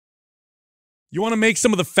You want to make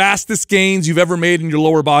some of the fastest gains you've ever made in your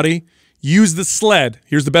lower body? Use the Sled.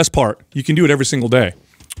 Here's the best part. You can do it every single day.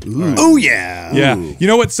 Right. Oh, yeah. Yeah. You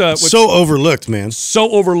know what's so overlooked, man. So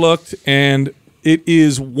overlooked, and it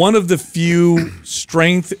is one of the few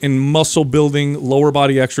strength and muscle building lower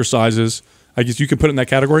body exercises, I guess you could put it in that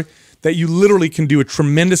category, that you literally can do a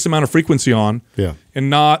tremendous amount of frequency on and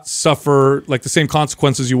not suffer like the same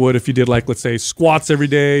consequences you would if you did, like, let's say, squats every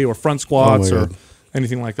day or front squats or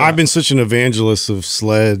anything like that. I've been such an evangelist of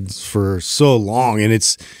sleds for so long, and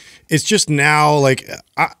it's just now, like,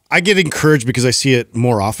 I get encouraged because I see it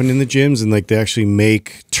more often in the gyms, and like they actually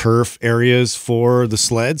make turf areas for the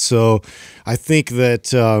sled. So I think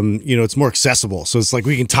that you know, it's more accessible. So it's like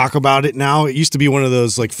we can talk about it now. It used to be one of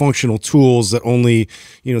those like functional tools that only,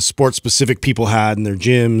 you know, sport specific people had in their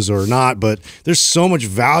gyms or not. But there's so much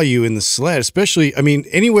value in the sled, especially, I mean,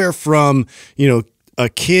 anywhere from, you know, a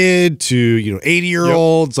kid to, you know,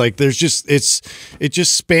 80-year-olds. Like there's just, it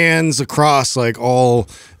just spans across like all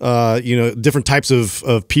you know, different types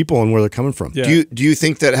of people and where they're coming from. Do you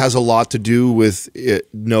think that has a lot to do with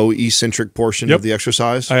no eccentric portion of the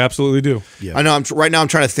exercise? I absolutely do. I know. Right now I'm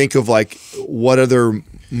trying to think of like what other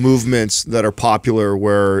movements that are popular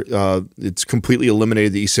where it's completely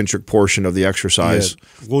eliminated the eccentric portion of the exercise.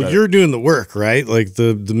 Well, you're doing the work, right? Like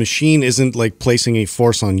the machine isn't like placing a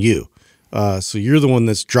force on you. So you're the one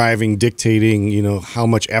that's driving, dictating, you know, how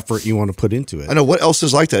much effort you want to put into it. I know. What else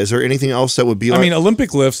is like that? Is there anything else that would be like? I mean,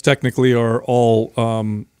 Olympic lifts technically are all,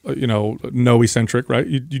 you know, no eccentric, right?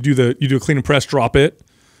 You do a clean and press, drop it,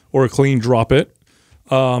 or a clean drop it.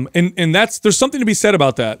 And there's something to be said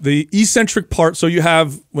about that. The eccentric part, so you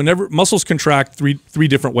have, whenever muscles contract three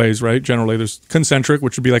different ways, right? Generally, there's concentric,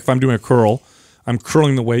 which would be like if I'm doing a curl, I'm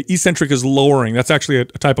curling the weight. Eccentric is lowering. That's actually a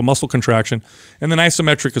type of muscle contraction. And then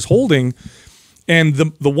isometric is holding. And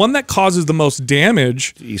the one that causes the most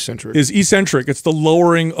damage is eccentric. It's the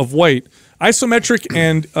lowering of weight. Isometric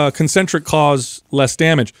and concentric cause less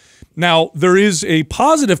damage. Now, there is a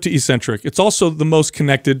positive to eccentric. It's also the most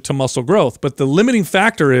connected to muscle growth. But the limiting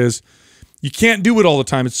factor is you can't do it all the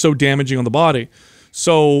time. It's so damaging on the body.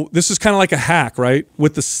 So this is kind of like a hack, right?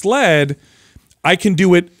 With the sled, I can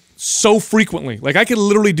do it so frequently. Like I could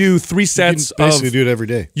literally do 3 sets. You can basically do it every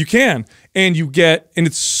day. You can, and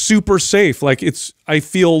it's super safe. Like I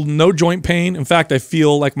feel no joint pain. In fact, I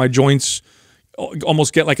feel like my joints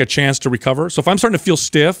almost get like a chance to recover. So if I'm starting to feel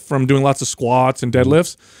stiff from doing lots of squats and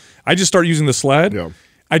deadlifts, I just start using the sled. Yeah.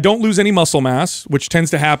 I don't lose any muscle mass, which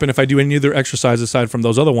tends to happen if I do any other exercise aside from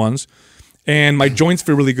those other ones. And my joints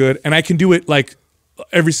feel really good, and I can do it like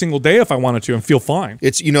every single day if I wanted to and feel fine.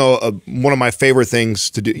 It's, you know, one of my favorite things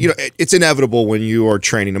to do. You know, it's inevitable when you are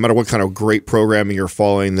training, no matter what kind of great programming you're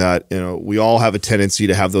following, that, you know, we all have a tendency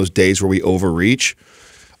to have those days where we overreach.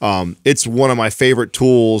 It's one of my favorite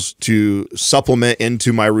tools to supplement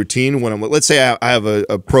into my routine when I'm, let's say I have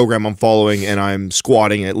a program I'm following and I'm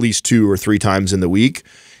squatting at least 2 or 3 times in the week.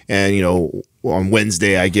 And, you know, on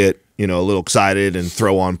Wednesday I get, you know, a little excited and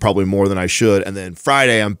throw on probably more than I should. And then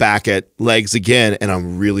Friday I'm back at legs again and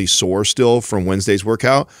I'm really sore still from Wednesday's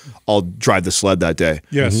workout. I'll drive the sled that day.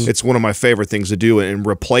 Yes. It's one of my favorite things to do, and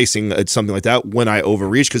replacing something like that when I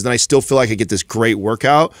overreach, because then I still feel like I get this great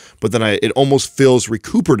workout, but then it almost feels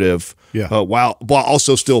recuperative while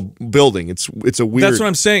also still building. It's a weird. That's what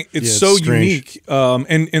I'm saying. It's so unique. And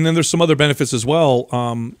then there's some other benefits as well.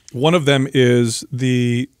 One of them is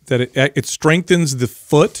that it strengthens the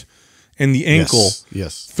foot and the ankle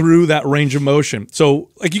through that range of motion. So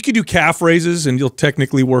like you could do calf raises and you'll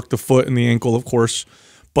technically work the foot and the ankle, of course,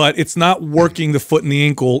 but it's not working the foot and the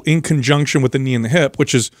ankle in conjunction with the knee and the hip,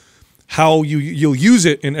 which is how you'll use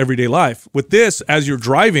it in everyday life. With this, as you're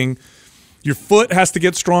driving, your foot has to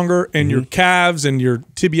get stronger, and your calves and your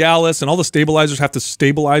tibialis and all the stabilizers have to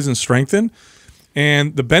stabilize and strengthen.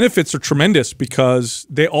 And the benefits are tremendous because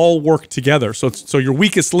they all work together. So your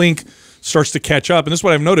weakest link starts to catch up. And this is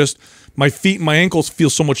what I've noticed. My feet and my ankles feel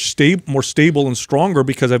so much more stable and stronger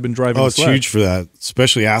because I've been driving the sled. It's huge for that,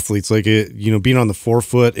 especially athletes. Like, you know, being on the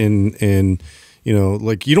forefoot and you know,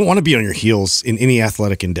 like you don't want to be on your heels in any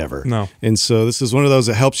athletic endeavor. No. And so this is one of those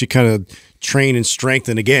that helps you kind of train and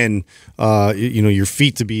strengthen, again, you know, your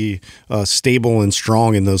feet to be stable and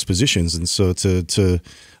strong in those positions. And so to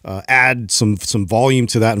add some volume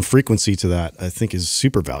to that and frequency to that, I think is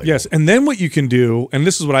super valuable. Yes, and then what you can do, and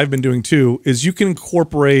this is what I've been doing too, is you can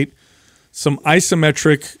incorporate some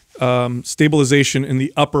isometric stabilization in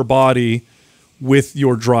the upper body with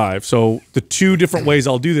your drive. So the 2 different ways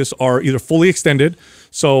I'll do this are either fully extended.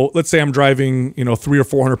 So let's say I'm driving, you know, 300 or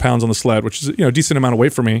 400 pounds on the sled, which is, you know, a decent amount of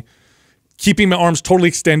weight for me. Keeping my arms totally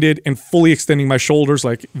extended and fully extending my shoulders,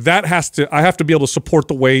 like that I have to be able to support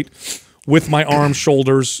the weight with my arms,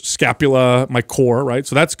 shoulders, scapula, my core, right?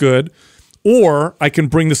 So that's good. Or I can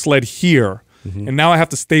bring the sled here. And now I have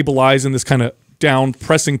to stabilize in this kind of down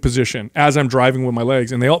pressing position as I'm driving with my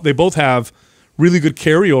legs. And they both have really good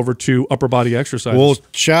carryover to upper body exercises. Well,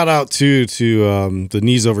 shout out to the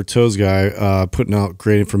Knees Over Toes guy putting out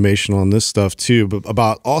great information on this stuff too, but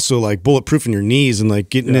about also like bulletproofing your knees and like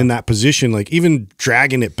getting in that position, like even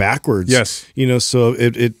dragging it backwards. Yes. You know, so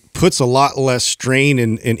it puts a lot less strain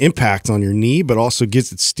and impact on your knee, but also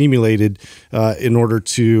gets it stimulated in order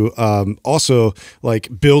to also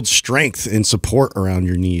like build strength and support around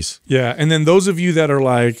your knees. Yeah. And then those of you that are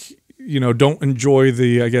like, you know, don't enjoy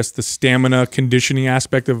the, I guess, the stamina conditioning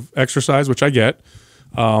aspect of exercise, which I get.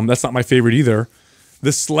 That's not my favorite either.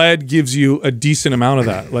 The sled gives you a decent amount of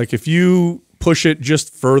that. Like if you push it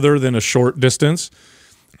just further than a short distance,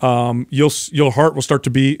 your heart will start to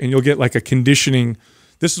beat and you'll get like a conditioning.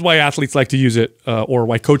 This is why athletes like to use it, or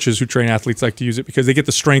why coaches who train athletes like to use it, because they get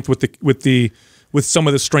the strength with some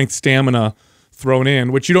of the strength stamina thrown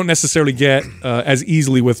in, which you don't necessarily get as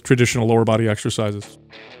easily with traditional lower body exercises.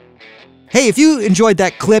 Hey, if you enjoyed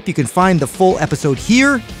that clip, you can find the full episode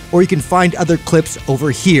here, or you can find other clips over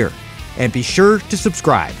here. And be sure to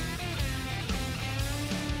subscribe.